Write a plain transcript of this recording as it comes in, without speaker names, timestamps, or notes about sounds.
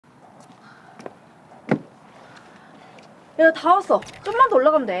야, 다 왔어. 좀만 더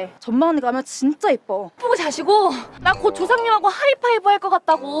올라가면 돼. 전망대 가면 진짜 예뻐. 보고 자시고 나 곧 조상님하고 하이파이브 할 것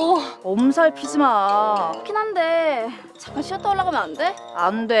같다고. 엄살 피지 마. 그렇긴 한데 잠깐 쉬었다 올라가면 안 돼?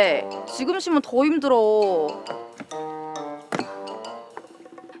 안 돼. 지금 쉬면 더 힘들어.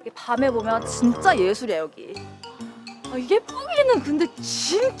 밤에 보면 진짜 예술이야 여기. 아, 예쁘기는 근데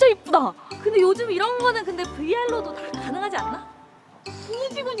진짜 예쁘다. 근데 요즘 이런 거는 근데 VR로도 다 가능하지 않나?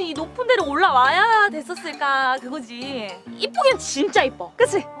 굳이 이 높은 데로 올라와야 됐었을까 그거지. 이쁘긴 진짜 이뻐.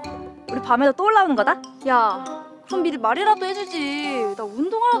 그치? 우리 밤에도 또 올라오는 거다? 야, 그럼 미리 말이라도 해주지. 나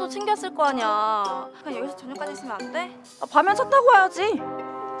운동화라도 챙겼을 거 아니야. 그냥 여기서 저녁까지 있으면 안 돼? 밤엔 차 타고 와야지.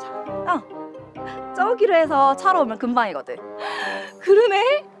 저기로 해서 차로 오면 금방이거든.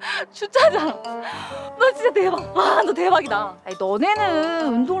 그러네? 주차장. 너 진짜 대박. 와, 너 대박이다. 아니, 너네는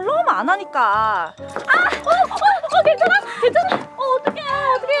운동을 너무 안 하니까. 괜찮아? 어떡해.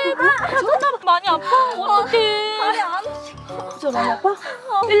 졌나 봐. 많이 아파? 어떡해. 아니 안 진짜 많이 아파?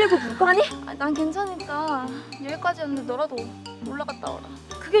 119 부를까? 아니, 난 괜찮으니까 여기까지였는데 너라도 올라갔다 와라.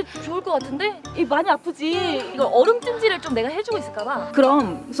 그게 좋을 것 같은데? 이 많이 아프지? 이거 얼음 찜질을 좀 내가 해주고 있을까 봐.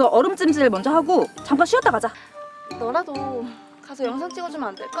 그럼 그래서 얼음 찜질 먼저 하고 잠깐 쉬었다 가자. 너라도 가서 영상 찍어주면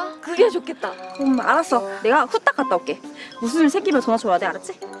안 될까? 그게 좋겠다. 알았어. 내가 후딱 갔다 올게. 무슨 일 생기면 전화 줘야 돼,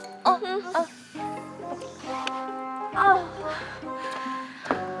 알았지? 응.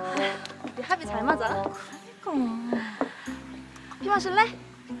 우리 합이 잘 맞아. 그러니까. 커피 마실래?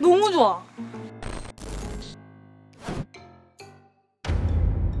 너무 좋아.